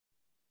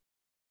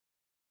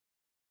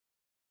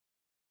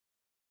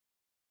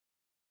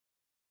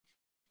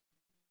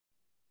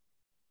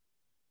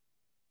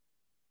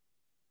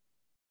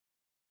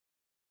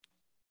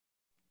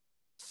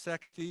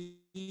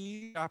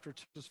chapter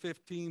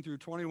 15 through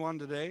 21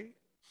 today.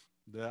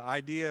 The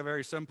idea,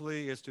 very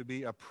simply, is to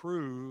be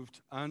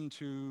approved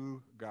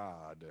unto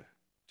God,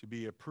 to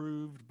be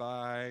approved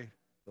by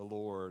the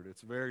Lord.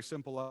 It's a very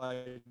simple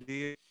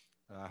idea.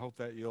 I hope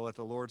that you'll let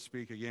the Lord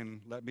speak.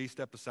 Again, let me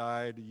step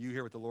aside. You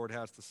hear what the Lord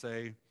has to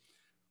say.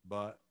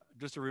 But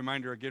just a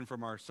reminder again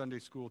from our Sunday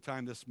school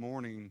time this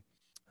morning,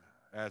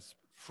 as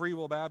Free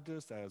Will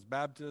Baptists,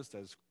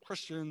 as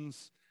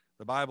Christians,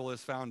 the Bible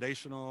is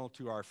foundational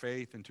to our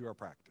faith and to our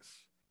practice.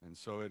 And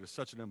so it is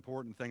such an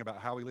important thing about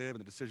how we live and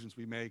the decisions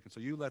we make. And so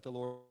you let the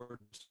Lord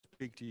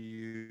speak to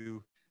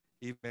you,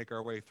 even make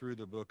our way through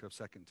the book of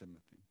 2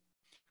 Timothy.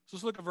 So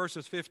let's look at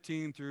verses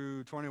 15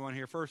 through 21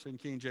 here. First in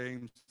King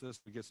James, this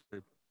we get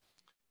started.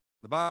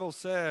 The Bible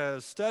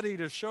says, "Study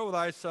to show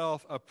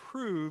thyself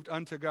approved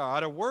unto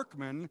God, a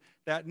workman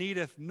that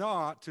needeth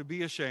not to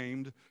be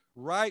ashamed,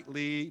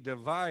 rightly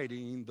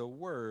dividing the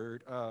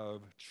word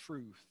of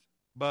truth.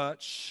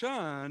 But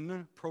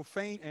shun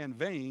profane and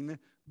vain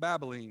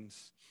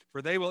babblings,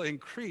 for they will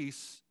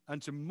increase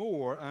unto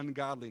more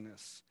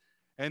ungodliness.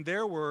 And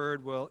their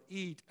word will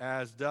eat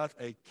as doth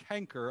a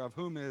canker, of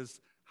whom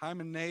is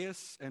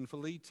Hymenaeus and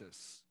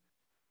Philetus,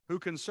 who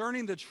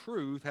concerning the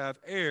truth have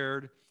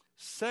erred,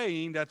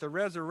 saying that the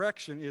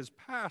resurrection is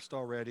past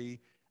already,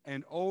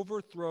 and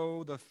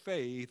overthrow the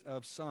faith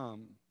of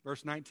some."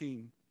 Verse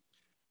 19.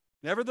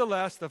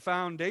 "Nevertheless, the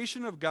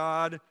foundation of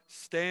God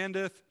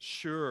standeth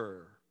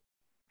sure.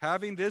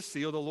 Having this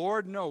seal, the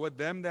Lord knoweth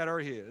them that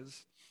are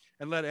his.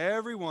 And let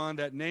everyone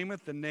that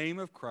nameth the name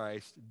of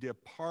Christ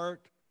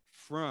depart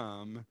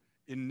from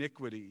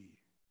iniquity.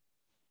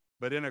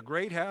 But in a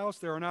great house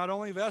there are not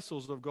only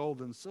vessels of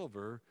gold and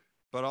silver,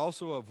 but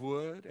also of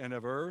wood and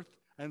of earth,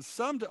 and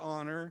some to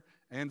honor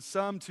and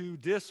some to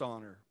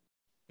dishonor.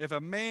 If a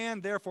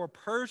man therefore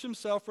purge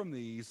himself from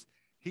these,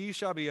 he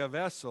shall be a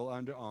vessel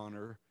unto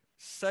honor,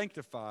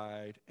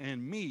 sanctified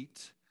and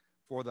meet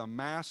for the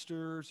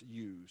master's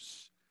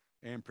use,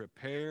 and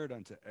prepared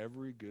unto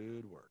every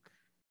good work."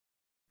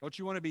 Don't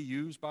you want to be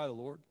used by the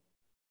Lord?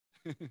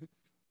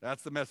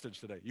 That's the message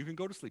today. You can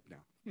go to sleep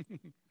now.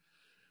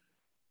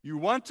 You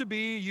want to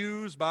be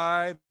used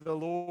by the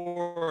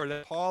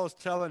Lord. Paul is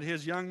telling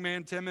his young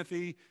man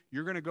Timothy,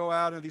 you're going to go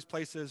out into these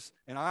places,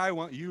 and I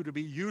want you to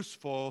be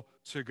useful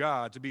to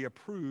God, to be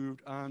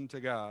approved unto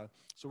God.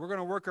 So we're going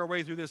to work our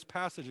way through this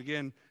passage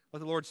again. Let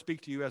the Lord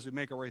speak to you as we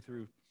make our way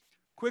through.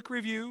 Quick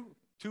review.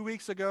 2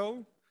 weeks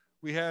ago,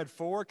 we had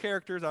 4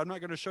 characters. I'm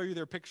not going to show you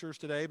their pictures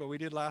today, but we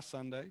did last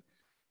Sunday.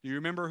 Do you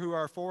remember who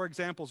our 4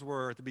 examples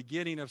were at the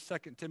beginning of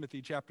 2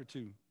 Timothy chapter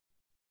 2?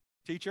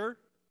 Teacher,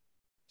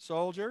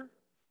 soldier,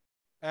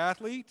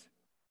 athlete,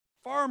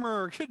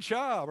 farmer. Good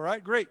job, all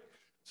right? Great.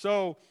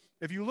 So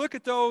if you look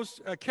at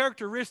those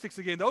characteristics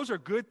again, those are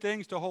good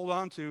things to hold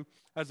on to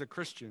as a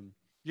Christian.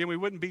 Again, we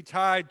wouldn't be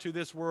tied to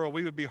this world.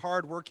 We would be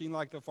hardworking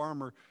like the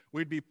farmer.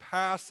 We'd be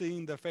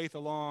passing the faith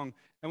along,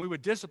 and we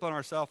would discipline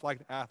ourselves like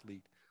the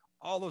athlete.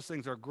 All those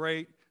things are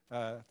great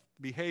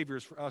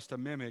behaviors for us to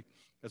mimic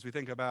as we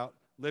think about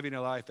living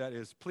a life that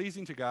is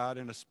pleasing to God,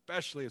 and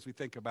especially as we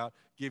think about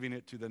giving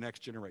it to the next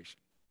generation.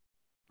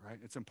 Right?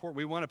 It's important.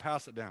 We want to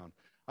pass it down.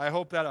 I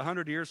hope that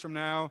 100 years from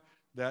now,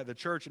 that the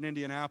church in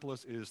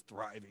Indianapolis is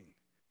thriving.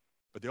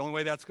 But the only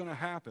way that's going to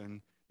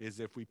happen is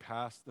if we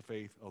pass the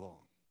faith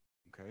along.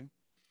 Okay?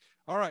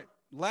 All right.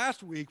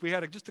 Last week, we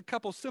had just a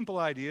couple simple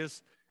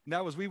ideas, and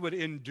that was we would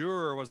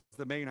endure was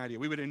the main idea.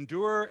 We would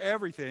endure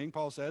everything,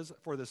 Paul says,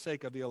 for the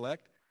sake of the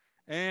elect.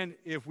 And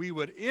if we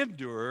would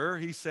endure,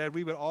 he said,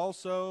 we would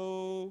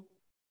also,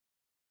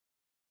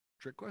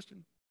 trick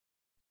question.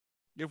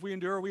 If we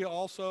endure, we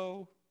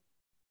also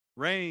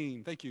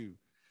reign. Thank you.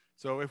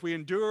 So if we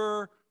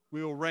endure,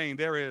 we will reign.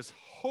 There is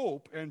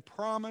hope and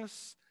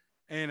promise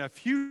and a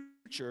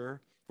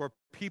future for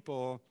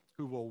people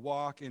who will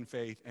walk in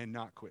faith and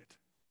not quit.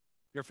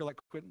 You ever feel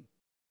like quitting?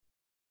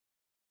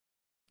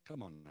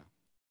 Come on now.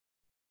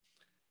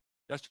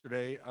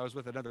 Yesterday, I was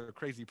with another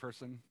crazy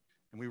person,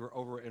 and we were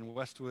over in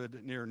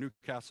Westwood near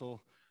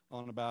Newcastle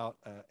on about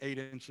 8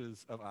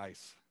 inches of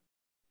ice.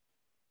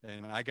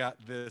 And I got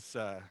this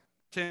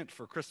tent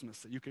for Christmas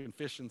that you can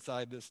fish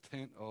inside this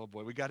tent. Oh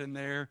boy, we got in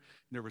there,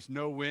 and there was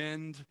no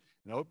wind.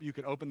 You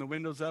could open the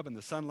windows up, and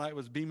the sunlight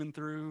was beaming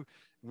through,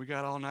 and we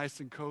got all nice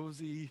and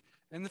cozy,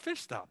 and the fish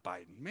stopped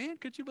biting. Man,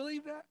 could you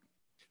believe that?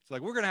 It's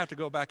like, we're going to have to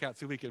go back out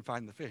so we can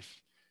find the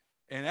fish.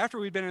 And after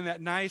we'd been in that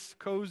nice,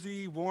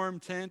 cozy, warm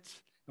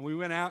tent, and we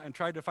went out and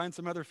tried to find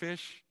some other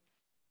fish,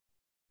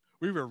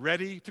 we were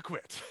ready to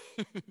quit,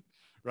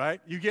 right?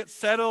 You get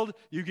settled,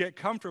 you get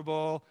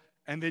comfortable,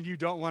 and then you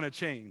don't want to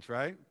change,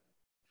 right?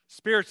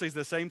 Spiritually, it's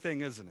the same thing,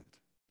 isn't it?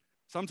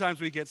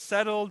 Sometimes we get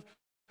settled,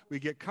 we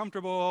get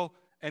comfortable,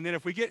 and then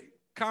if we get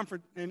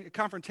in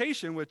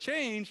confrontation with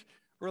change,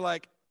 we're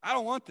like, I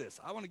don't want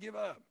this. I want to give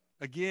up.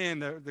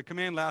 Again, the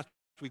command last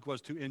week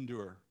was to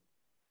endure.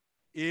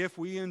 If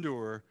we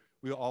endure,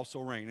 we'll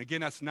also reign.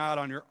 Again, that's not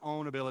on your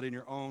own ability and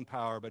your own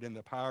power, but in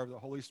the power of the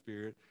Holy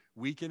Spirit,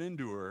 we can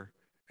endure,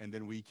 and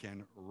then we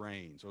can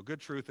reign. So good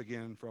truth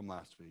again from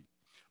last week.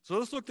 So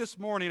let's look this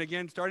morning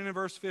again, starting in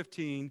verse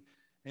 15,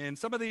 and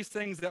some of these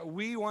things that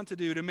we want to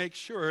do to make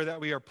sure that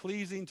we are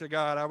pleasing to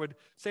God. I would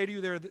say to you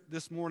there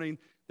this morning,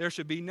 there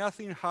should be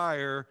nothing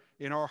higher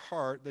in our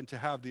heart than to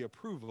have the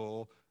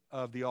approval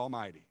of the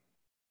Almighty.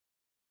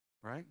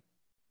 Right?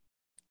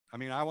 I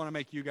mean, I want to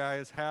make you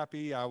guys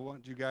happy. I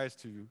want you guys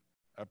to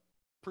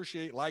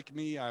appreciate, like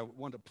me. I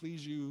want to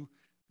please you,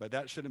 but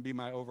that shouldn't be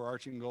my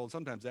overarching goal.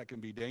 Sometimes that can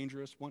be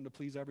dangerous, wanting to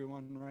please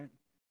everyone, right?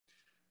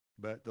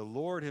 But the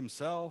Lord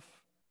himself,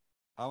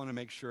 I want to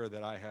make sure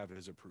that I have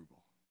his approval.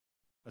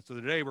 And so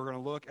today we're going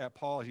to look at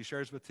Paul as he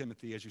shares with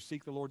Timothy, as you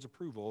seek the Lord's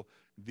approval,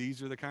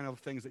 these are the kind of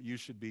things that you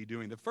should be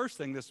doing. The first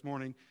thing this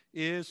morning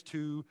is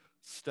to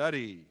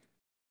study.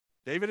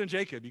 David and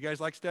Jacob, you guys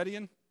like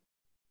studying?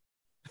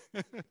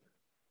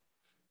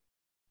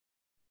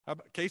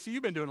 Casey,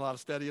 you've been doing a lot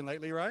of studying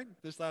lately, right?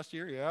 This last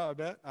year? Yeah, I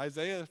bet.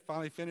 Isaiah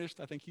finally finished.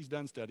 I think he's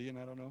done studying.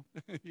 I don't know.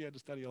 He had to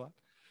study a lot.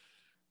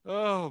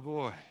 Oh,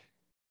 boy.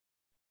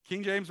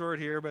 King James word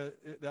here, but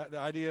the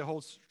idea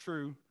holds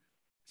true.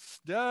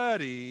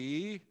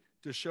 Study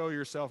to show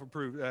yourself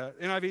approved.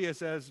 NIV, it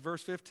says,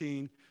 verse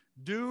 15,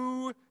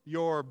 do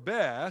your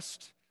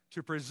best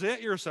to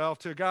present yourself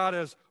to God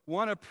as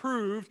one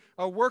approved,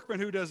 a workman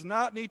who does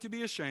not need to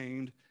be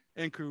ashamed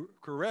and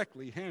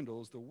correctly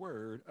handles the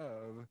word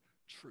of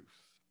truth.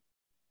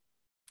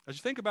 As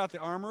you think about the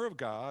armor of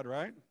God,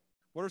 right?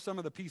 What are some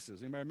of the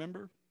pieces? Anybody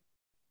remember?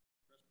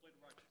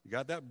 You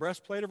got that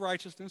breastplate of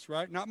righteousness,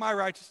 right? Not my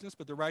righteousness,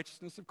 but the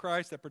righteousness of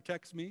Christ that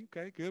protects me.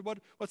 Okay, good.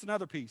 What's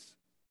another piece?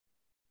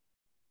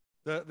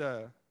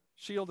 The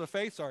shield of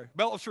faith,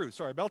 belt of truth.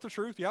 Belt of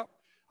truth, yep.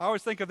 I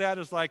always think of that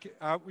as like,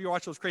 we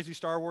watch those crazy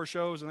Star Wars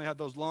shows, and they have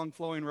those long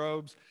flowing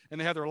robes, and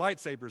they have their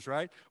lightsabers,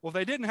 right? Well, if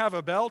they didn't have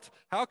a belt,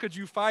 how could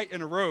you fight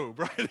in a robe,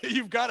 right?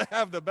 You've got to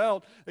have the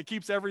belt that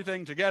keeps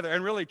everything together.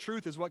 And really,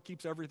 truth is what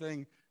keeps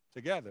everything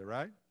together,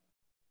 right?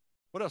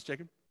 What else,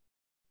 Jacob?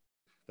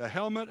 The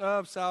helmet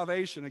of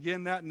salvation.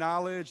 Again, that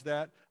knowledge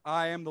that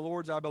I am the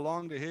Lord's, I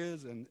belong to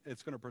his, and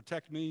it's going to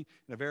protect me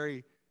in a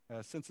very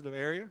sensitive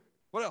area.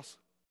 What else?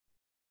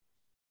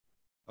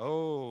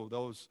 Oh,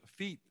 those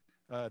feet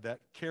that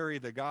carry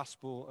the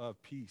gospel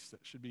of peace, that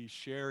should be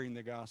sharing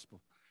the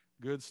gospel.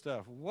 Good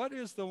stuff. What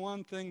is the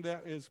one thing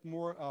that is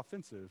more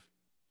offensive?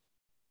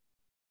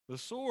 The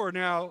sword.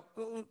 Now,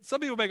 some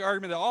people make an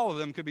argument that all of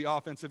them could be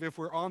offensive if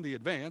we're on the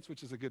advance,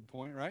 which is a good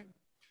point, right?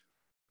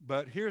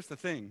 But here's the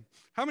thing.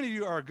 How many of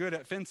you are good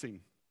at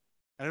fencing?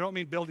 And I don't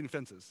mean building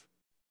fences.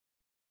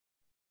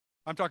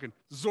 I'm talking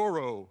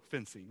Zorro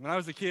fencing. When I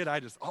was a kid,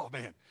 oh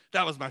man,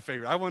 that was my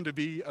favorite. I wanted to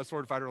be a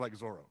sword fighter like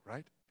Zorro,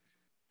 right?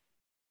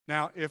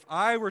 Now, if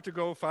I were to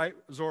go fight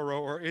Zorro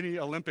or any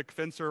Olympic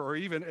fencer or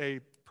even a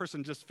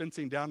person just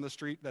fencing down the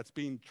street that's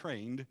being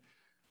trained,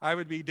 I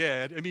would be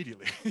dead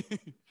immediately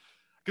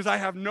because I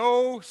have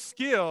no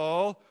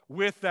skill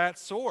with that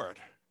sword.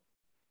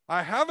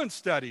 I haven't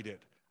studied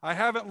it. I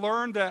haven't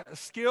learned that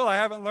skill. I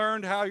haven't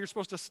learned how you're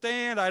supposed to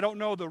stand. I don't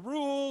know the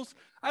rules.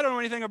 I don't know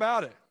anything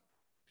about it.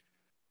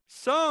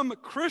 Some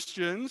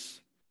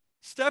Christians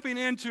stepping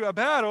into a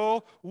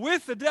battle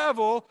with the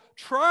devil,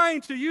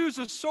 trying to use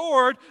a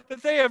sword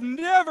that they have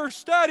never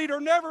studied or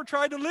never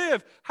tried to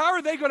live. How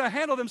are they going to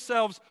handle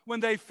themselves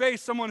when they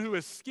face someone who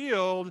is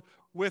skilled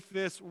with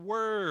this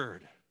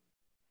word?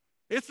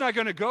 It's not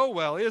going to go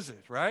well, is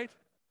it, right?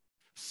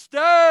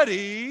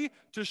 Study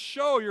to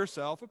show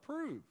yourself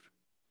approved.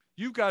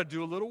 You've got to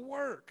do a little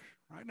work,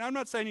 right? Now, I'm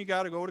not saying you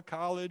got to go to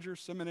college or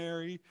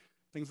seminary,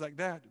 things like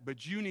that,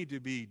 but you need to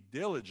be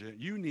diligent.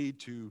 You need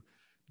to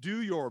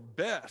do your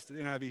best, the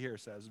NIV here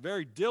says,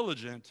 very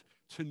diligent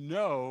to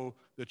know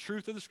the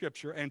truth of the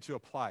Scripture and to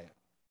apply it.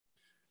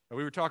 And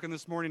we were talking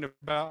this morning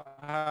about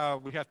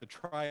how we have to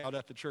try out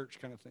at the church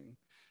kind of thing.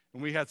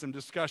 And we had some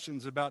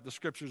discussions about the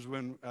Scriptures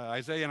when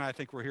Isaiah and I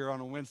think were here on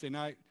a Wednesday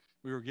night.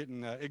 We were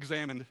getting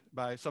examined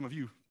by some of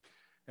you.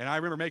 And I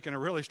remember making a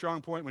really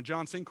strong point when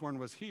John Sinkhorn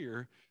was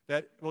here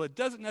that, well, it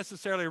doesn't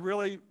necessarily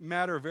really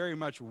matter very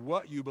much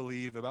what you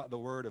believe about the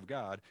Word of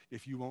God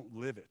if you won't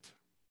live it.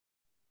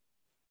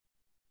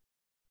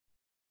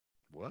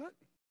 What?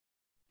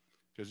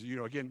 Because,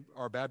 again,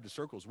 our Baptist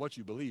circles, what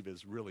you believe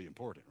is really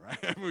important,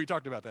 right? We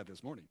talked about that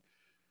this morning.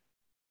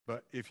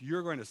 But if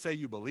you're going to say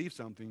you believe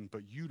something,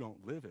 but you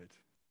don't live it,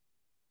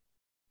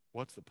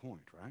 what's the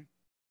point, right?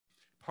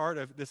 Part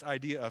of this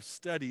idea of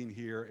studying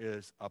here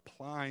is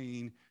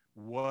applying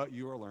what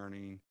you are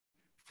learning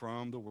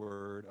from the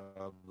word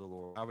of the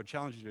Lord. I would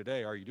challenge you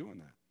today, are you doing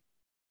that?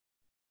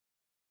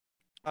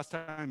 Last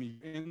time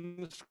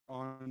you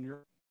on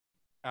your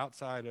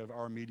outside of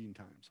our meeting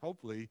times.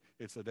 Hopefully,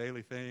 it's a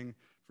daily thing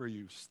for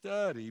you.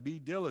 Study, be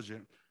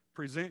diligent,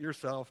 present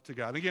yourself to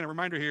God. And again, a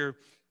reminder here,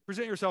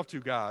 present yourself to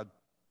God.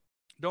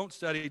 Don't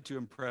study to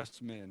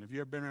impress men. Have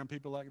you ever been around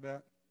people like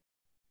that?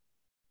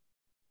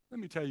 Let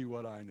me tell you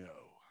what I know.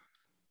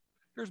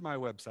 Here's my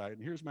website,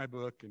 and here's my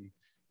book, and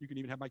you can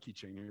even have my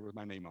keychain here with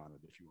my name on it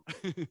if you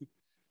want.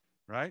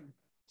 Right?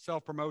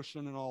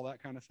 Self-promotion and all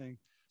that kind of thing.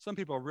 Some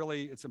people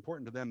really, it's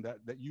important to them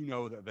that you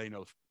know that they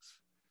know things.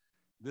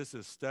 This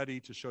is study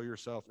to show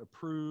yourself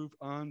approved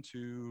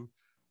unto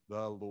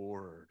the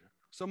Lord.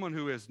 Someone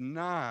who is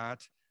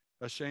not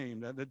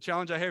ashamed. The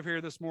challenge I have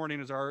here this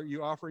morning is, are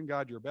you offering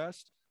God your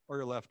best or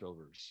your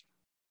leftovers?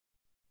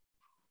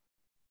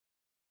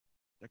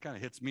 That kind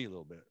of hits me a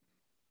little bit.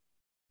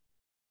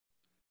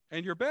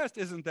 And your best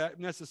isn't that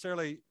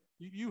necessarily,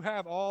 you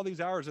have all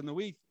these hours in the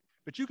week,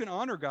 but you can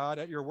honor God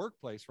at your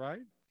workplace, right?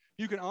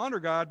 You can honor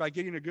God by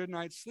getting a good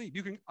night's sleep.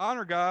 You can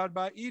honor God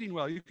by eating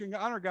well. You can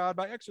honor God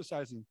by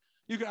exercising.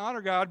 You can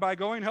honor God by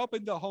going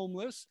helping the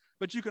homeless,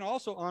 but you can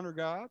also honor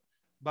God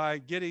by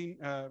getting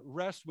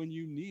rest when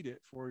you need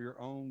it for your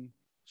own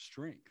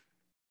strength.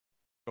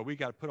 But we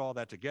got to put all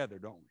that together,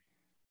 don't we?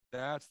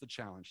 That's the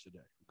challenge today,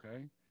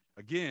 okay?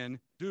 Again,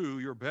 do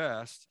your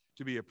best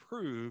to be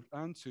approved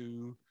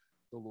unto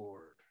the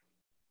Lord.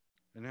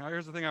 And now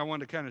here's the thing I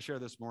wanted to kind of share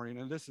this morning,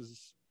 and this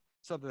is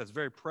something that's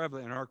very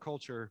prevalent in our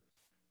culture,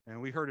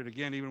 and we heard it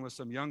again even with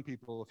some young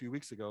people a few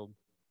weeks ago.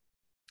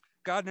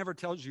 God never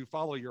tells you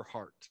follow your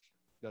heart,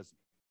 does he?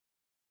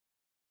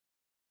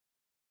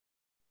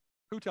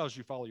 Who tells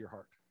you follow your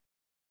heart?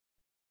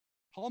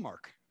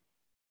 Hallmark.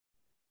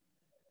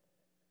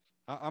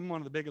 I'm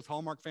one of the biggest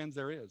Hallmark fans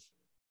there is.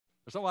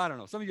 So I don't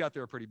know. Some of you out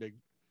there are pretty big,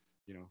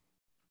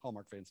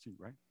 Hallmark fans too,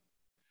 right?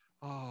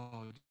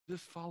 Oh,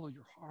 just follow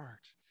your heart.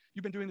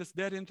 You've been doing this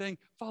dead end thing.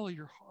 Follow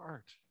your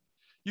heart.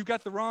 You've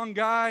got the wrong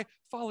guy.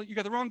 You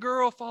got the wrong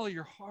girl. Follow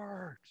your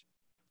heart.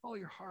 Follow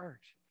your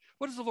heart.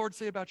 What does the Lord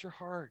say about your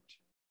heart?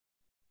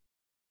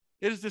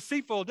 It is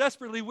deceitful,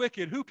 desperately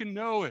wicked. Who can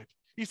know it?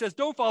 He says,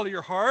 don't follow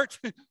your heart.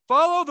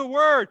 Follow the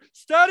word.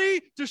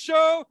 Study to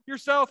show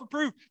yourself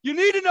approved. You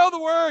need to know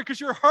the word because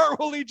your heart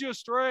will lead you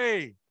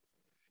astray.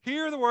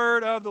 Hear the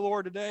word of the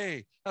Lord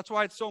today. That's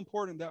why it's so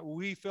important that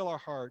we fill our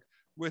heart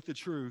with the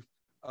truth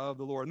of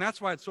the Lord. And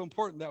that's why it's so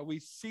important that we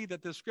see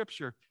that this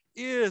scripture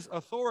is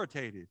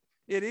authoritative.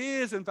 It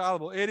is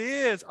infallible. It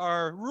is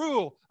our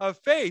rule of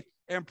faith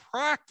and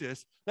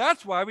practice.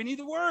 That's why we need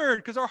the word,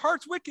 because our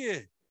heart's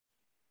wicked.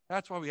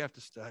 That's why we have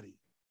to study.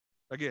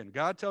 Again,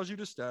 God tells you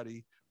to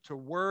study, to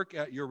work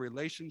at your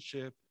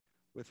relationship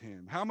with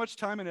him. How much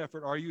time and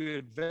effort are you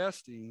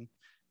investing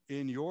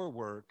in your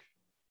work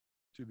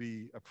to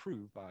be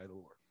approved by the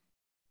Lord?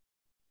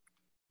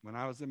 When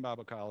I was in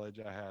Bible college,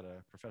 I had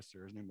a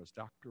professor. His name was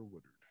Dr.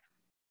 Woodard.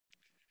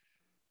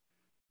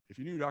 If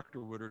you knew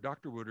Dr.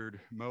 Woodard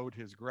mowed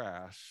his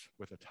grass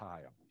with a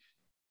tie on.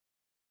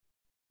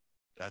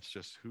 That's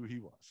just who he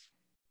was.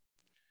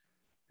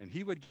 And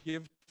he would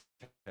give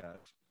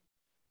tests.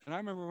 And I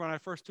remember when I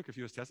first took a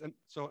few of his tests, and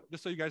so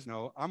just so you guys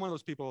know, I'm one of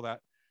those people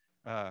that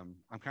I'm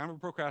kind of a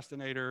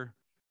procrastinator.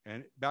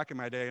 And back in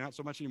my day, not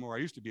so much anymore, I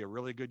used to be a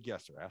really good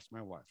guesser. Ask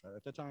my wife.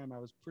 At the time, I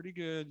was pretty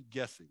good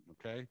guessing,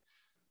 okay?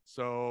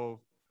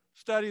 So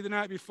study the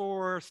night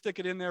before, stick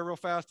it in there real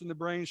fast in the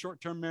brain,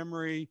 short-term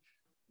memory,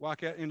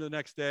 walk out into the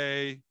next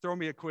day, throw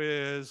me a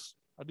quiz.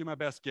 I'll do my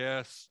best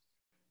guess.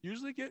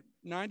 Usually get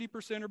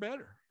 90% or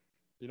better.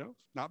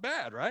 Not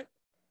bad, right?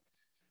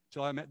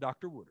 Until I met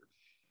Dr. Woodard.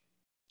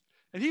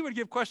 And he would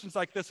give questions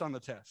like this on the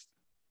test.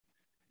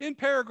 In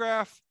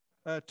paragraph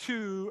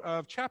 2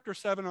 of chapter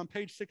 7 on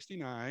page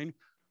 69,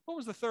 what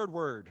was the third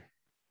word?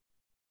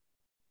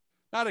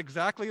 Not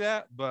exactly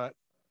that, but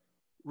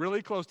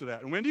really close to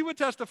that. And Wendy would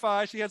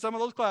testify, she had some of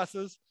those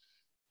classes.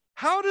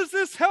 How does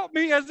this help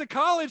me as a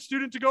college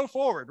student to go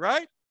forward,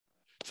 right?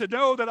 To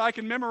know that I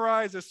can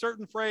memorize a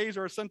certain phrase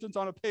or a sentence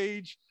on a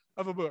page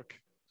of a book.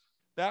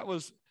 That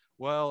was,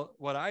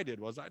 what I did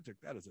was I took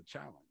that as a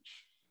challenge.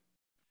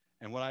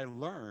 And what I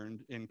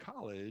learned in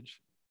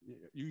college,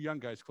 you young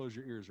guys, close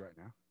your ears right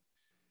now.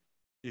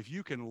 If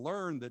you can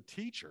learn the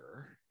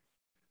teacher,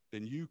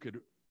 then you could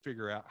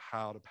figure out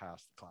how to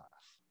pass the class.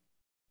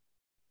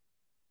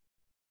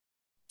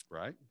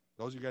 Right?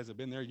 Those of you guys have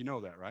been there, you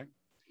know that, right?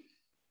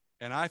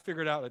 And I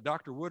figured out that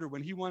Dr. Woodard,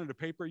 when he wanted a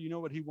paper, you know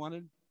what he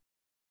wanted?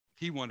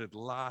 He wanted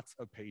lots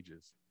of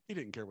pages. He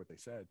didn't care what they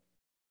said.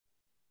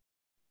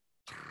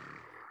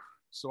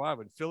 So I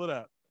would fill it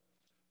up,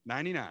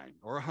 99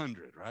 or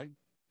 100, right?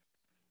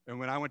 And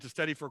when I went to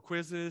study for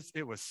quizzes,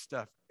 it was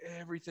stuff,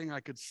 everything I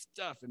could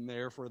stuff in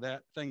there for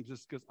that thing,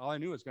 just because all I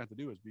knew I was going to have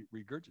to do was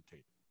regurgitate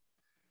it.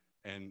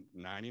 And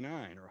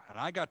 99, and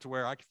I got to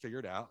where I could figure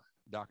it out,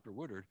 Dr.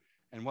 Woodard.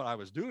 And what I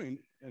was doing,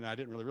 and I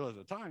didn't really realize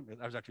at the time,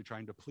 I was actually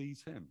trying to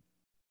please him.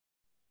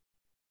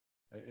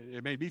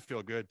 It made me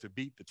feel good to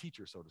beat the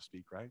teacher, so to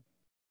speak, right?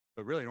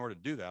 But really, in order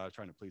to do that, I was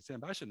trying to please him.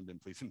 But I shouldn't have been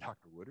pleasing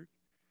Dr. Woodard.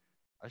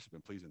 I should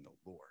have been pleasing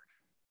the Lord.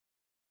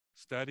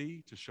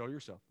 Study to show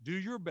yourself. Do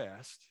your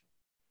best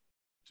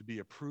to be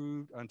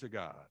approved unto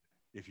God.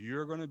 If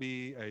you're going to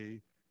be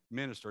a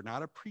minister,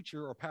 not a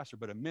preacher or pastor,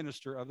 but a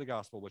minister of the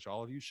gospel, which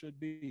all of you should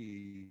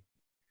be,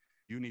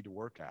 you need to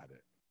work at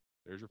it.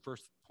 There's your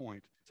first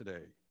point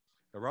today.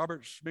 Now,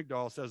 Robert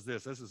Schmigdal says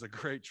this is a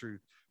great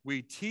truth.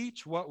 We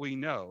teach what we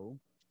know.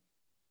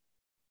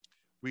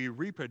 We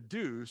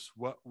reproduce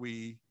what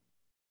we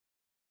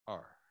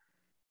are.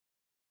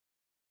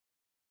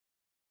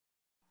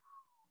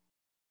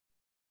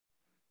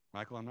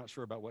 Michael, I'm not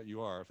sure about what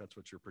you are, if that's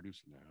what you're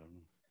producing there. I don't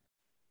know.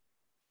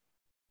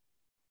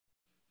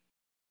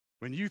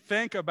 When you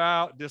think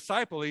about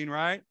discipling,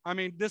 right? I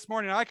mean, this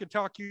morning I could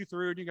talk you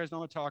through, and you guys know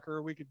I'm a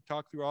talker. We could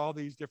talk through all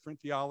these different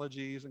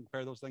theologies and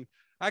compare those things.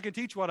 I can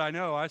teach what I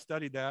know. I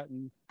studied that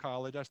in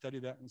college. I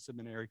studied that in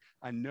seminary.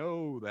 I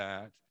know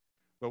that.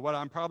 But what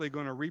I'm probably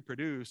going to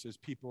reproduce is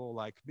people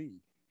like me.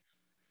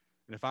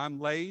 And if I'm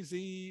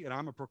lazy and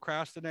I'm a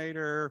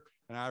procrastinator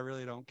and I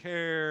really don't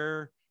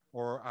care,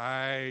 or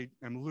I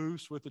am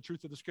loose with the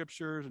truth of the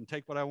scriptures and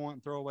take what I want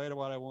and throw away to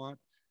what I want,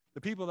 the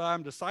people that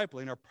I'm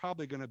discipling are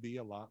probably going to be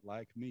a lot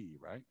like me,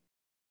 right?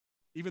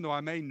 Even though I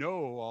may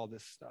know all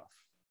this stuff.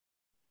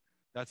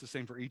 That's the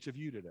same for each of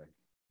you today.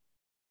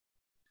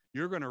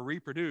 You're going to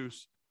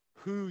reproduce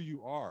who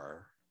you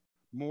are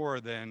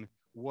more than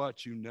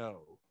what you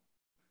know.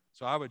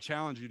 So I would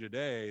challenge you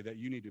today that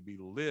you need to be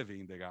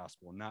living the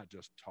gospel, not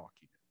just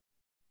talking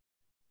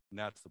it. And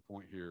that's the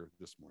point here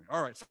this morning.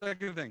 All right,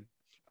 second thing.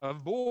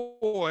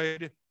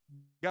 Avoid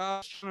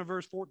God's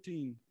verse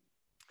 14.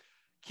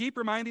 Keep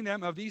reminding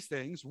them of these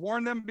things.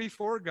 Warn them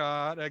before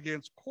God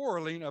against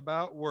quarreling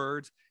about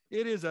words.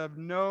 It is of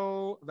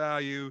no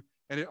value,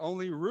 and it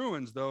only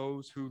ruins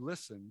those who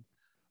listen.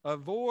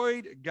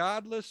 Avoid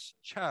godless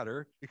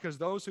chatter, because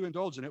those who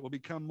indulge in it will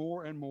become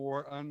more and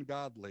more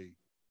ungodly.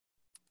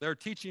 Their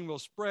teaching will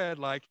spread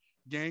like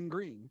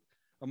gangrene.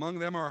 Among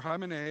them are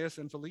Hymenaeus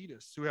and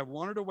Philetus, who have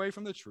wandered away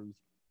from the truth.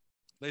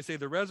 They say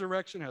the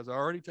resurrection has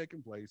already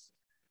taken place,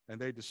 and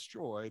they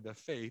destroy the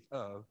faith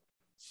of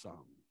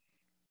some.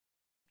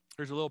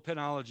 Here's a little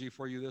penology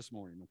for you this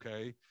morning,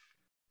 okay?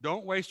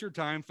 Don't waste your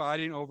time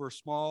fighting over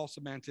small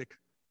semantic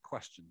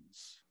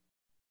questions.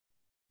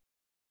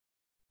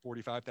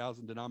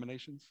 45,000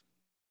 denominations?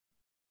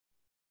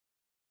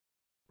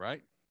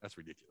 Right? That's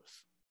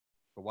ridiculous.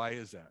 But why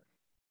is that?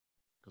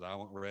 Because I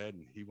want red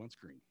and he wants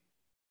green.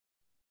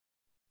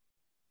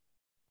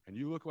 And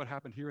you look what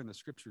happened here in the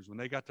scriptures. When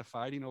they got to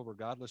fighting over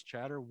godless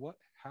chatter, what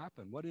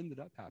happened? What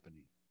ended up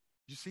happening?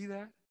 Did you see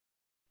that?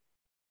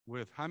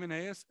 With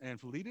Hymenaeus and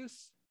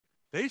Philetus,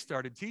 they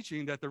started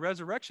teaching that the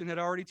resurrection had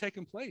already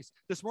taken place.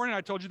 This morning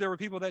I told you there were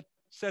people that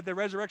said the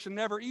resurrection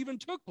never even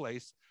took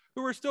place,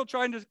 who were still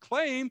trying to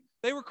claim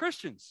they were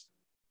Christians.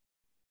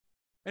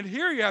 And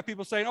here you have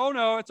people saying, oh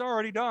no, it's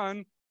already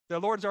done. The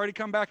Lord's already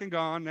come back and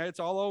gone. It's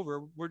all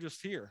over. We're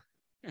just here.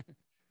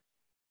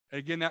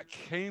 Again, that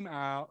came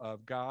out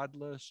of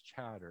godless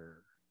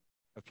chatter,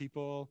 of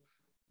people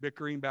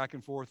bickering back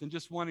and forth and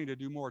just wanting to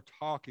do more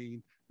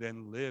talking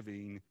than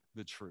living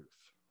the truth,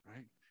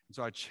 right? And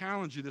so I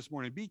challenge you this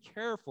morning, be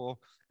careful.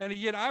 And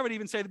again, I would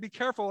even say to be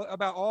careful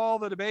about all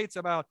the debates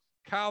about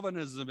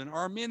Calvinism and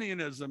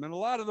Arminianism and a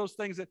lot of those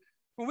things that,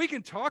 when we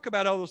can talk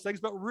about all those things,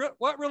 but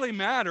what really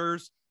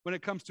matters when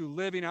it comes to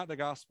living out the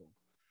gospel?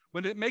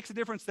 When it makes a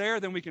difference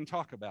there, then we can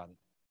talk about it.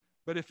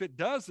 But if it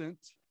doesn't,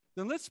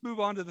 then let's move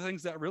on to the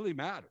things that really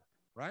matter,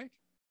 right?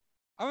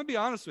 I'm going to be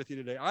honest with you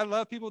today. I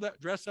love people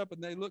that dress up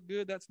and they look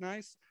good. That's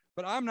nice.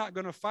 But I'm not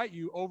going to fight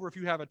you over if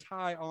you have a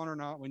tie on or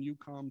not when you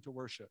come to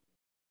worship.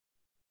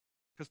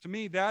 Because to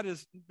me, that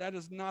is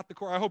not the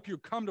core. I hope you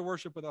come to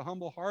worship with a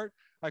humble heart.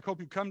 I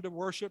hope you come to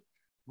worship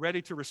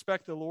ready to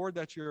respect the Lord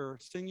that you're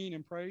singing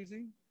and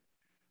praising.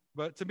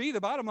 But to me,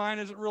 the bottom line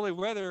isn't really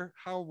whether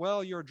how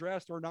well you're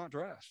dressed or not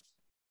dressed.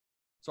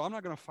 So I'm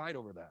not going to fight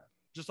over that.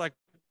 Just like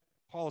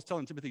Paul is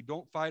telling Timothy,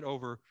 don't fight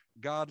over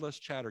godless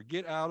chatter.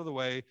 Get out of the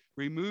way.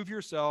 Remove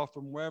yourself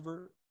from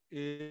wherever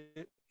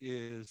it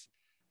is.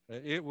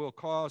 It will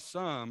cause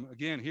some,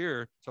 again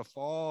here, to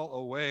fall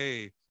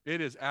away. It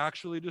has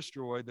actually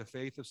destroyed the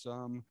faith of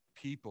some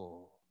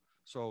people.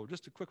 So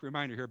just a quick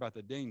reminder here about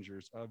the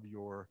dangers of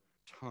your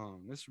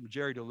tongue. This is from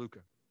Jerry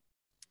DeLuca.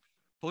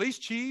 Police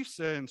chiefs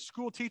and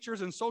school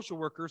teachers and social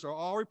workers are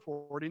all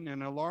reporting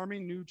an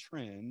alarming new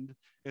trend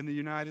in the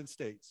United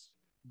States.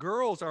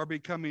 Girls are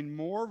becoming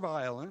more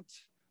violent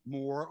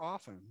more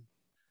often.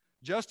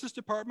 Justice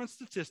Department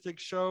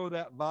statistics show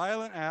that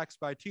violent acts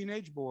by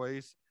teenage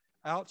boys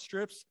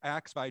outstrips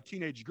acts by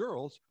teenage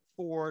girls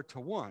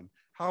 4-1.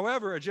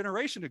 However, a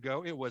generation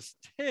ago, it was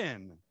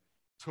 10-1.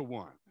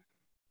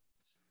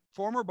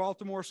 Former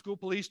Baltimore school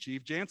police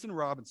chief Jansen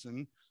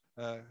Robinson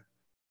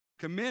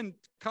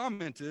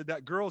commented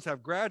that girls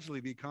have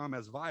gradually become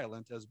as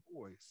violent as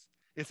boys.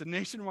 It's a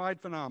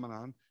nationwide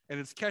phenomenon, and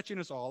it's catching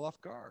us all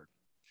off guard.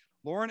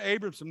 Lauren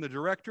Abramson, the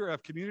director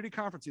of Community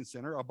Conferencing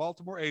Center, a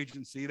Baltimore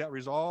agency that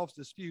resolves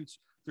disputes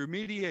through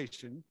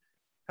mediation,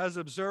 has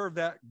observed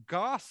that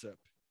gossip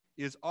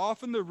is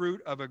often the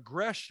root of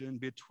aggression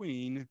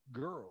between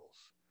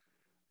girls.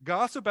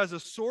 Gossip as a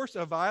source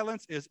of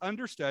violence is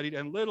understudied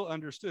and little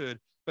understood,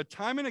 but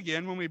time and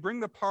again, when we bring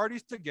the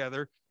parties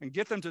together and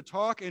get them to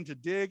talk and to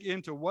dig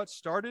into what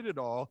started it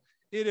all,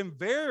 it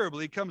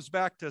invariably comes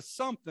back to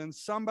something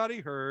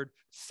somebody heard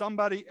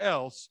somebody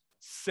else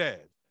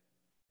said.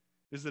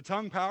 Is the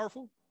tongue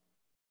powerful?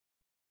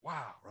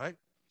 Wow, right?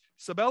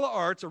 Sabella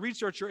Arts, a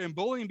researcher in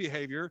bullying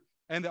behavior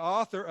and the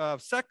author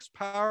of Sex,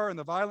 Power, and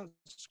the Violent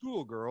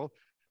Schoolgirl,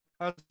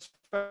 has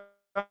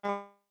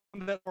found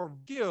that for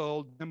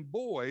girls and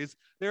boys,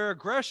 their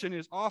aggression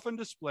is often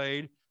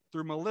displayed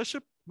through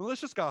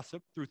malicious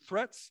gossip, through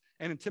threats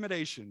and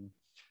intimidation.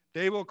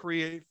 They will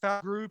create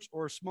foul groups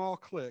or small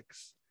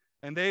cliques,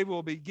 and they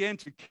will begin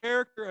to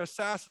character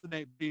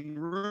assassinate, being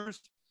rumors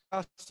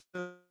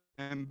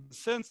and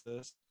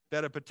census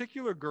that a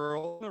particular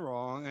girl is in the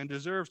wrong and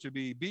deserves to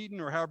be beaten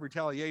or have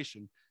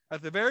retaliation.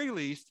 At the very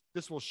least,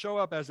 this will show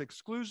up as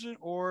exclusion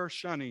or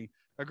shunning.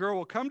 A girl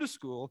will come to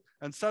school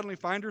and suddenly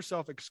find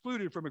herself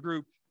excluded from a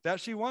group that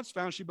she once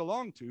found she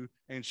belonged to,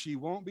 and she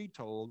won't be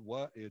told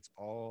what it's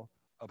all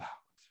about.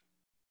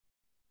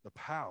 The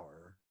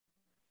power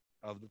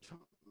of the tongue.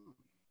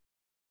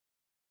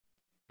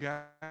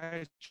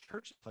 Guys,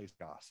 church place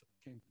gossip,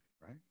 can't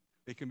they, right?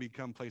 They can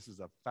become places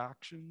of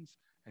factions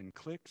and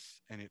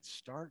cliques, and it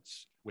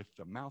starts with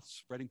the mouth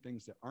spreading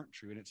things that aren't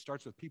true, and it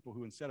starts with people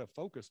who, instead of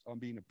focused on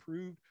being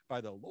approved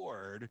by the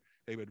Lord,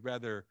 they would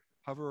rather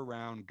hover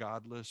around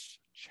godless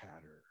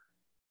chatter.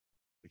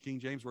 The King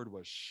James word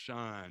was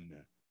shun.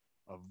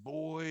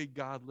 Avoid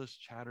godless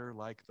chatter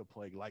like the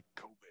plague, like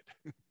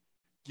COVID.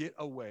 Get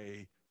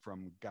away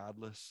from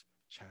godless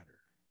chatter,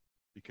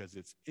 because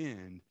its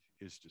end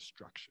is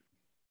destruction.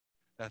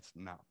 That's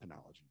not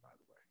penology, by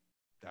the way.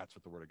 That's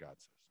what the Word of God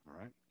says, all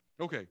right?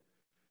 Okay.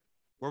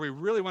 Where we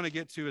really want to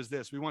get to is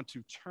this. We want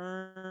to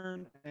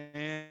turn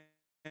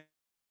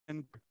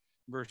and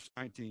verse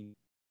 19.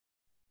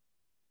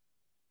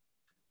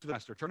 To the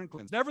master, turn and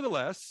cleanse.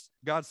 Nevertheless,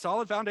 God's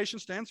solid foundation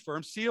stands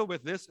firm, sealed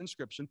with this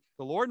inscription: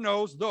 the Lord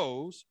knows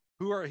those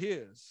who are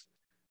his,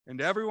 and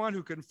everyone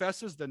who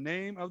confesses the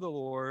name of the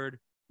Lord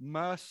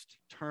must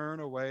turn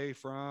away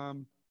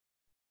from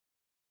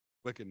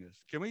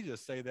wickedness. Can we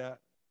just say that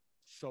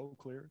so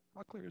clear?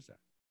 How clear is that?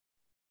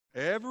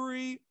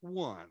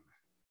 Everyone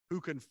who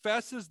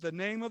confesses the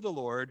name of the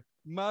Lord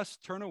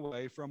must turn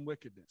away from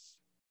wickedness.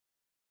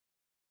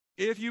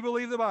 If you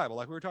believe the Bible,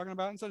 like we were talking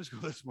about in Sunday school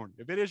this morning,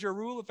 if it is your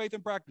rule of faith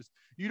and practice,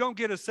 you don't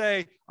get to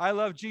say, I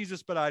love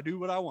Jesus, but I do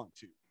what I want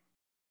to.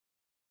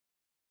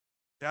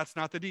 That's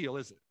not the deal,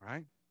 is it?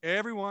 Right?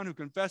 Everyone who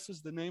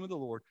confesses the name of the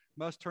Lord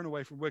must turn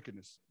away from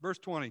wickedness. Verse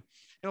 20,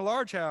 in a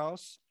large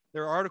house,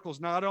 there are articles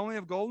not only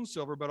of gold and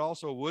silver, but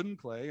also wood and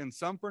clay, and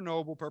some for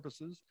noble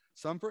purposes,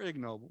 some for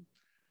ignoble.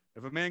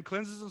 If a man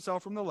cleanses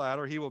himself from the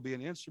latter, he will be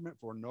an instrument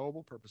for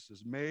noble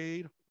purposes,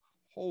 made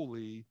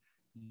holy,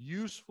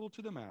 useful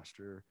to the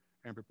master,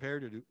 and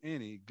prepared to do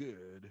any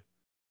good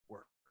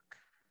work.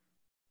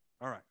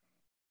 All right.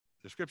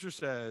 The scripture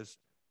says,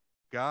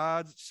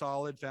 God's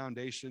solid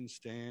foundation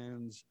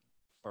stands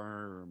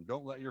firm.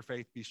 Don't let your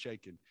faith be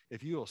shaken.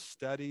 If you will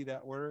study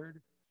that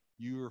word,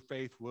 your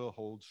faith will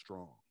hold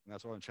strong. And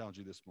that's what I want to challenge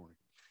you this morning.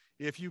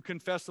 If you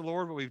confess the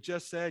Lord, what we've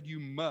just said,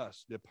 you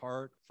must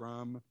depart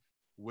from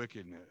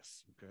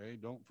wickedness. Okay?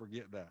 Don't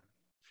forget that.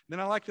 Then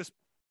I like this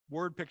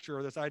word picture,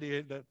 or this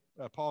idea that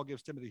Paul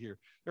gives Timothy here.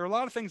 There are a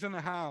lot of things in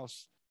the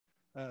house.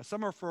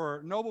 Some are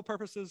for noble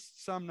purposes,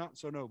 some not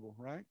so noble,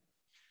 right?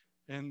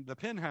 In the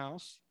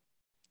penthouse,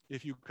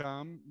 if you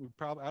come,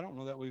 I don't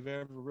know that we've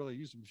ever really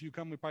used them. If you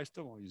come, we probably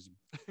still won't use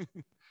them.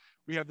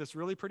 We have this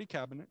really pretty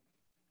cabinet,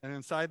 and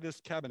inside this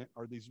cabinet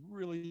are these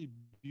really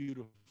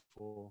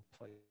beautiful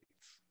plates.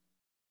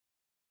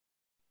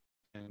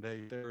 And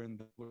they're in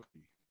the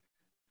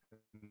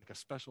like a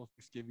special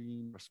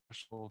Thanksgiving or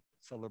special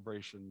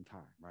celebration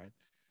time, right?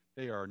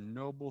 They are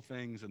noble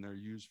things, and they're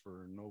used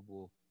for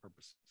noble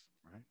purposes,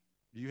 right?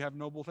 Do you have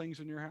noble things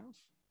in your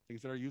house?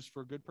 Things that are used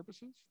for good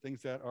purposes?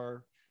 Things that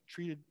are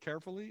treated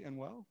carefully and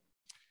well?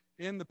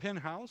 In the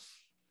penthouse,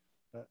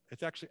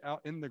 it's actually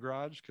out in the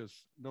garage because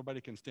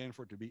nobody can stand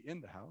for it to be in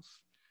the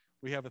house.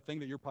 We have a thing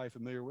that you're probably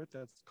familiar with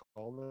that's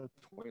called a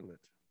toilet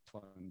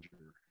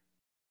plunger.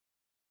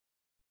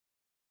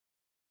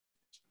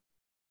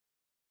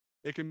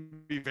 It can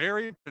be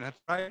very at the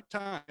right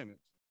time,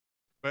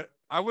 but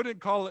I wouldn't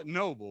call it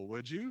noble,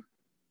 would you?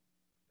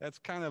 That's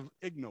kind of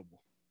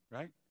ignoble,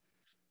 right?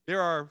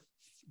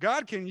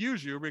 God can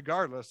use you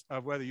regardless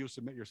of whether you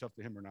submit yourself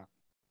to him or not.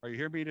 Are you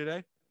hearing me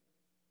today?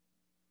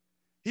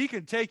 He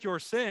can take your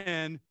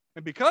sin,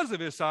 and because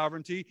of his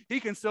sovereignty, he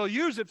can still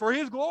use it for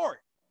his glory.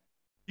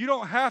 You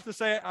don't have to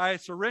say, I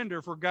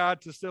surrender, for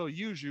God to still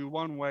use you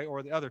one way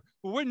or the other.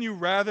 But wouldn't you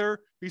rather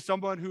be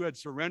someone who had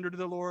surrendered to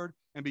the Lord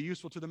and be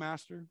useful to the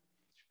master?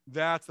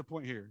 That's the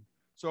point here.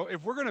 So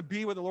if we're going to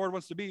be what the Lord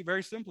wants to be,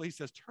 very simply, he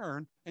says,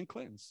 turn and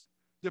cleanse.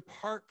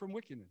 Depart from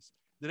wickedness.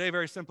 Today,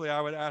 very simply,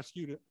 I would ask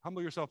you to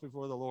humble yourself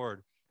before the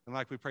Lord. And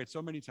like we prayed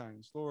so many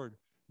times, Lord,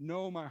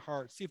 know my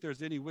heart. See if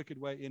there's any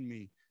wicked way in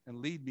me,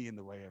 and lead me in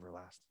the way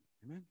everlasting.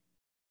 Amen?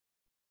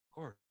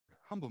 Lord,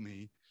 humble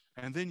me,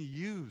 and then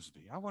use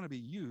me. I want to be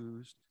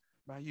used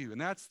by you. And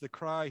that's the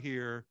cry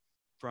here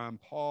from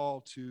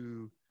Paul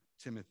to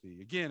Timothy.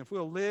 Again, if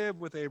we'll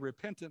live with a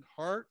repentant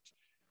heart,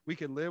 we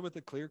can live with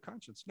a clear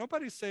conscience.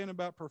 Nobody's saying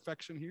about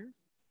perfection here.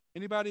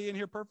 Anybody in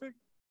here perfect?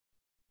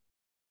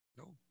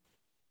 No.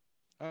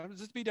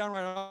 Just be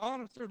downright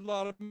honest. There's a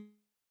lot of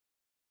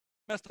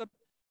messed up.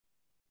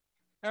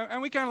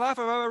 And we kind of laugh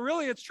about it.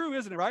 Really, it's true,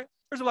 isn't it, right?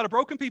 There's a lot of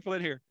broken people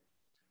in here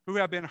who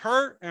have been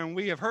hurt, and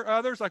we have hurt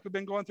others, like we've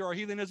been going through our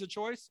Healing as a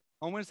Choice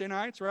on Wednesday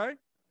nights, right?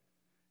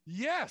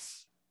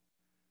 Yes.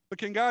 But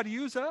can God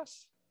use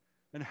us?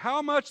 And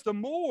how much the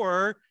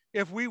more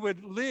if we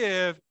would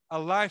live a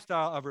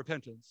lifestyle of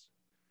repentance.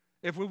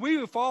 If we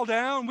would fall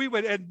down, we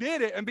would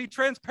admit it and be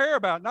transparent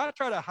about it, not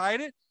try to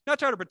hide it, not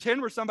try to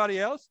pretend we're somebody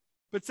else,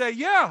 but say,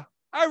 yeah,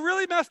 I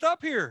really messed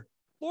up here.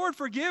 Lord,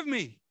 forgive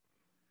me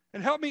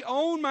and help me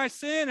own my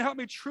sin and help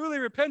me truly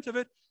repent of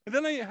it. And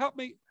then they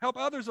help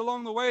others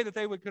along the way that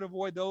they could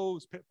avoid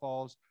those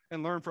pitfalls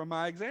and learn from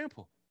my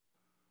example,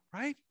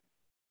 right?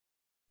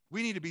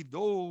 We need to be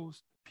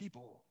those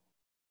people.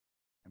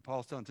 And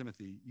Paul's telling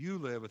Timothy, you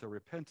live with a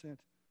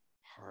repentant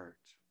heart.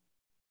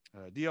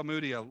 D.L.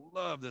 Moody, I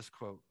love this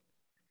quote.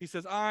 He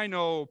says, I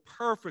know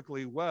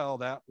perfectly well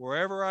that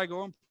wherever I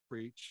go and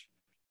preach,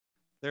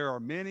 there are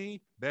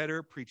many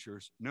better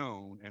preachers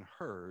known and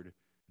heard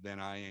than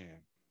I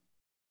am.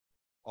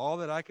 All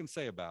that I can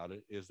say about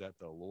it is that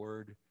the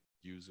Lord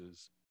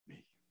uses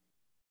me.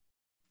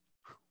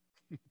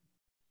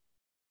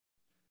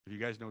 If you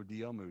guys know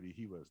D.L. Moody,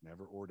 he was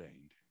never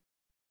ordained.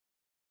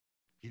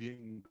 He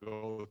didn't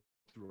go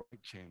through the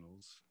right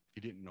channels.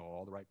 He didn't know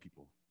all the right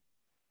people.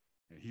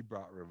 And he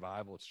brought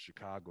revival to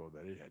Chicago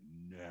that it had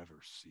never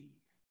seen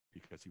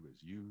because he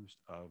was used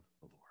of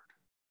the Lord.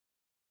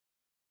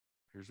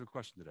 Here's the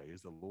question today.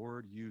 Is the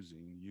Lord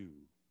using you?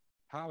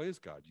 How is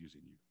God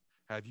using you?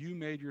 Have you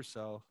made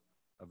yourself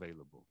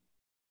available?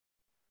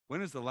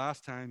 When is the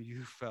last time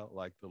you felt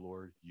like the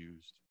Lord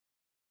used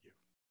you?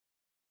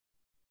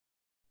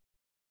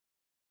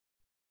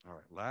 All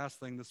right, last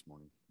thing this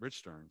morning. Rich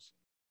Stearns.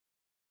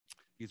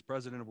 He's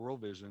president of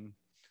World Vision.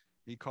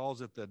 He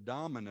calls it the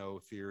domino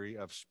theory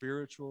of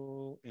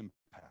spiritual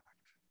impact.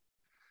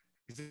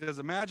 He says,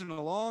 imagine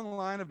a long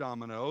line of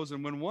dominoes,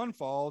 and when one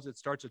falls, it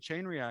starts a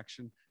chain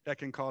reaction that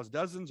can cause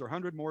dozens or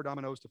 100 more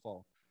dominoes to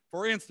fall.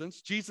 For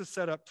instance, Jesus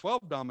set up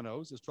 12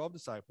 dominoes, his 12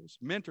 disciples,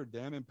 mentored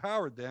them,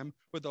 empowered them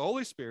with the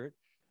Holy Spirit,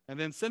 and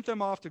then sent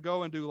them off to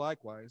go and do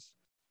likewise.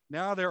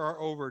 Now there are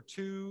over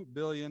 2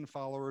 billion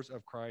followers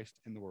of Christ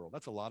in the world.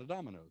 That's a lot of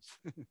dominoes.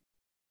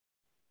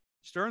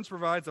 Stearns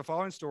provides the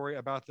following story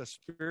about the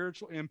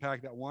spiritual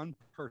impact that one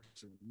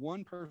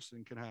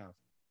person can have.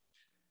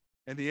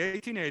 In the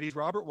 1880s,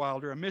 Robert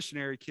Wilder, a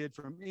missionary kid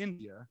from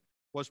India,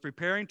 was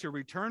preparing to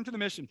return to the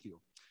mission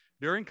field.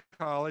 During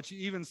college, he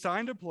even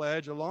signed a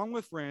pledge along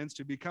with friends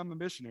to become a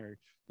missionary.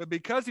 But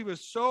because he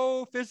was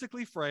so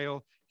physically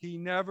frail, he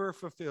never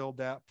fulfilled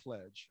that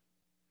pledge.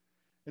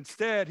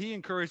 Instead, he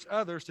encouraged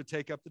others to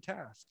take up the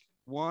task.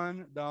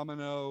 One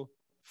domino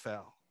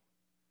fell.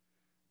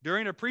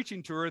 During a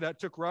preaching tour that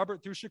took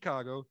Robert through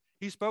Chicago,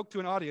 he spoke to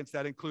an audience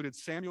that included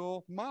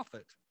Samuel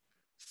Moffett.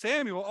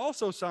 Samuel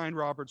also signed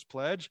Robert's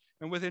pledge,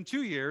 and within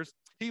 2 years,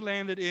 he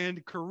landed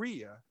in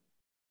Korea.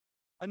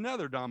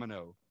 Another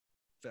domino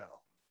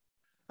fell.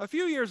 A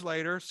few years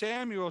later,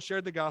 Samuel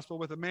shared the gospel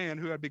with a man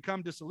who had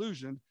become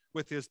disillusioned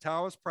with his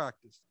Taoist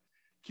practice.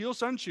 Keel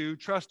Sun Chu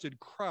trusted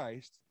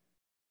Christ,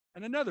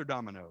 and another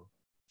domino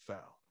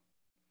fell.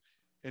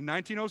 In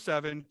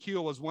 1907,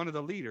 Keel was one of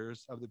the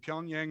leaders of the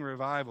Pyongyang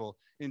revival.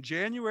 In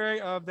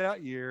January of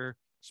that year,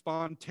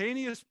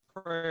 spontaneous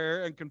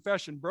prayer and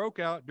confession broke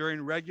out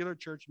during regular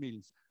church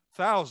meetings.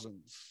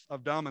 Thousands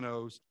of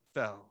dominoes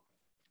fell.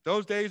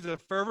 Those days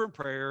of fervent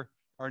prayer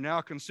are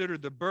now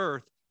considered the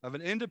birth of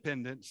an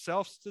independent,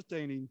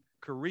 self-sustaining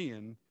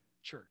Korean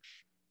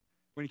church.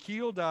 When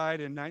Keel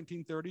died in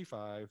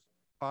 1935,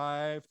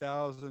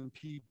 5,000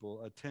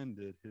 people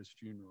attended his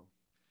funeral.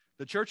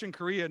 The church in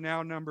Korea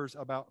now numbers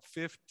about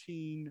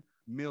 15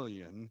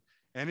 million,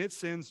 and it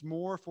sends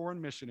more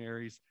foreign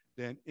missionaries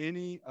than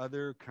any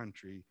other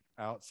country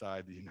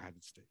outside the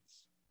United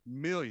States.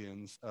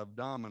 Millions of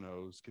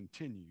dominoes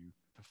continue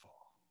to fall.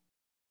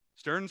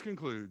 Stearns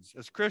concludes,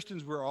 as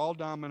Christians, we're all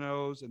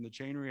dominoes in the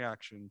chain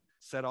reaction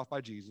set off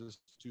by Jesus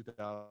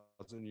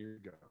 2,000 years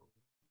ago.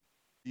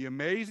 The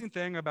amazing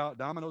thing about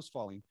dominoes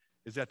falling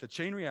is that the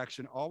chain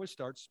reaction always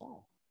starts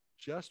small,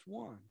 just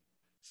one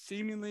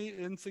seemingly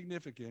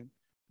insignificant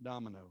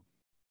domino.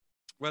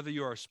 Whether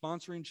you are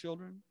sponsoring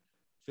children,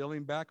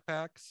 filling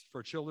backpacks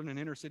for children in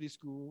inner city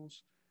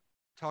schools,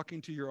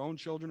 talking to your own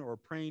children, or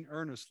praying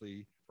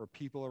earnestly for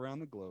people around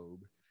the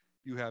globe,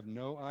 you have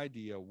no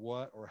idea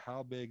what or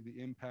how big the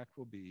impact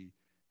will be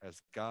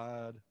as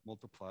God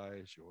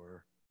multiplies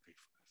your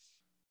faithfulness.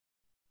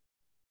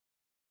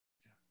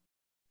 Yeah.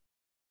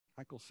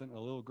 Michael sent a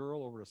little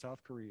girl over to South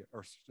Korea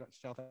or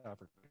South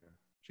Africa.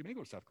 She may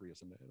go to South Korea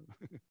someday.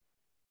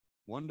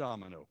 One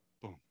domino,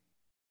 boom.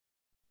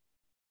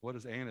 What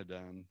has Anna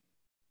done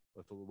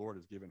that the Lord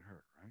has given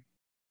her, right?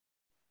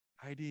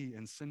 Heidi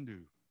and Sindhu.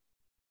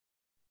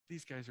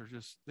 These guys are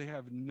just, they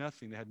have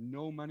nothing. They had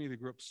no money. They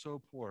grew up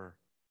so poor.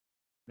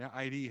 Now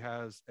ID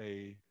has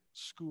a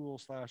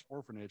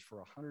school/orphanage for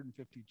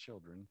 150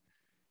 children.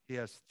 He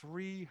has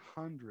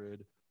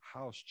 300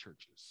 house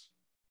churches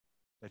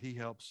that he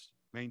helps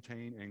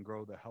maintain and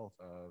grow the health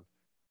of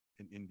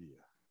in India.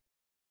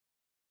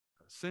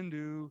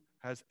 Sindhu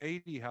has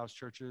 80 house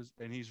churches,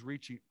 and he's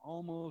reaching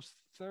almost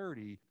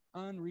 30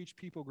 unreached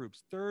people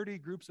groups, 30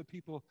 groups of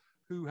people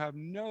who have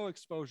no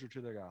exposure to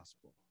the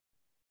gospel.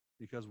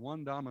 Because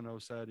one domino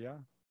said, yeah,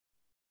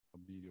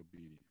 I'll be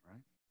obedient,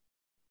 right?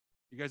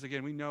 You guys,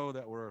 again, we know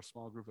that we're a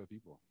small group of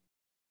people,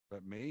 but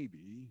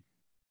maybe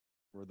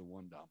we're the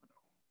one domino.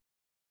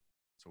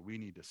 So we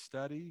need to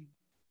study,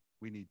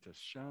 we need to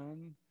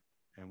shun,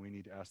 and we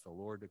need to ask the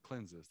Lord to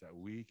cleanse us that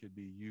we could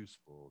be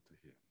useful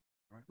to him.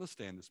 All right, let's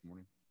stand this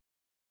morning.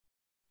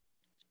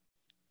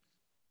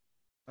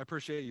 I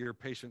appreciate your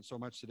patience so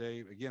much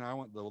today. Again, I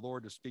want the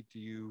Lord to speak to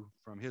you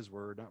from his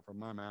word, not from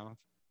my mouth.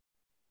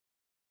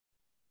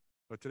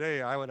 But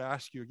today I would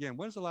ask you again,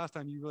 when's the last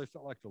time you really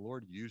felt like the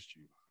Lord used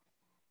you?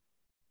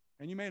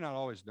 And you may not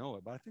always know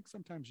it, but I think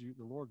sometimes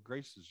the Lord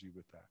graces you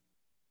with that.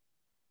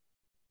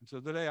 And so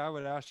today I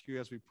would ask you,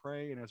 as we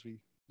pray and as we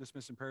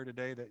dismiss in prayer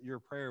today, that your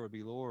prayer would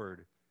be,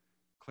 Lord,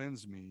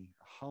 cleanse me,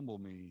 humble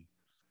me,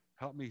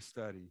 help me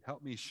study,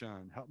 help me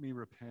shun, help me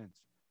repent,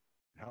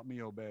 help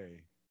me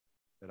obey,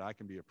 that I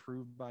can be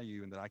approved by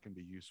you and that I can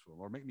be useful.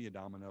 Lord, make me a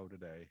domino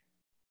today,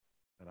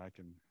 that I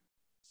can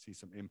see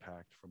some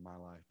impact from my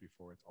life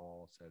before it's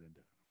all said and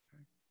done.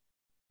 Okay?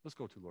 Let's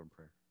go to the Lord in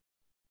prayer.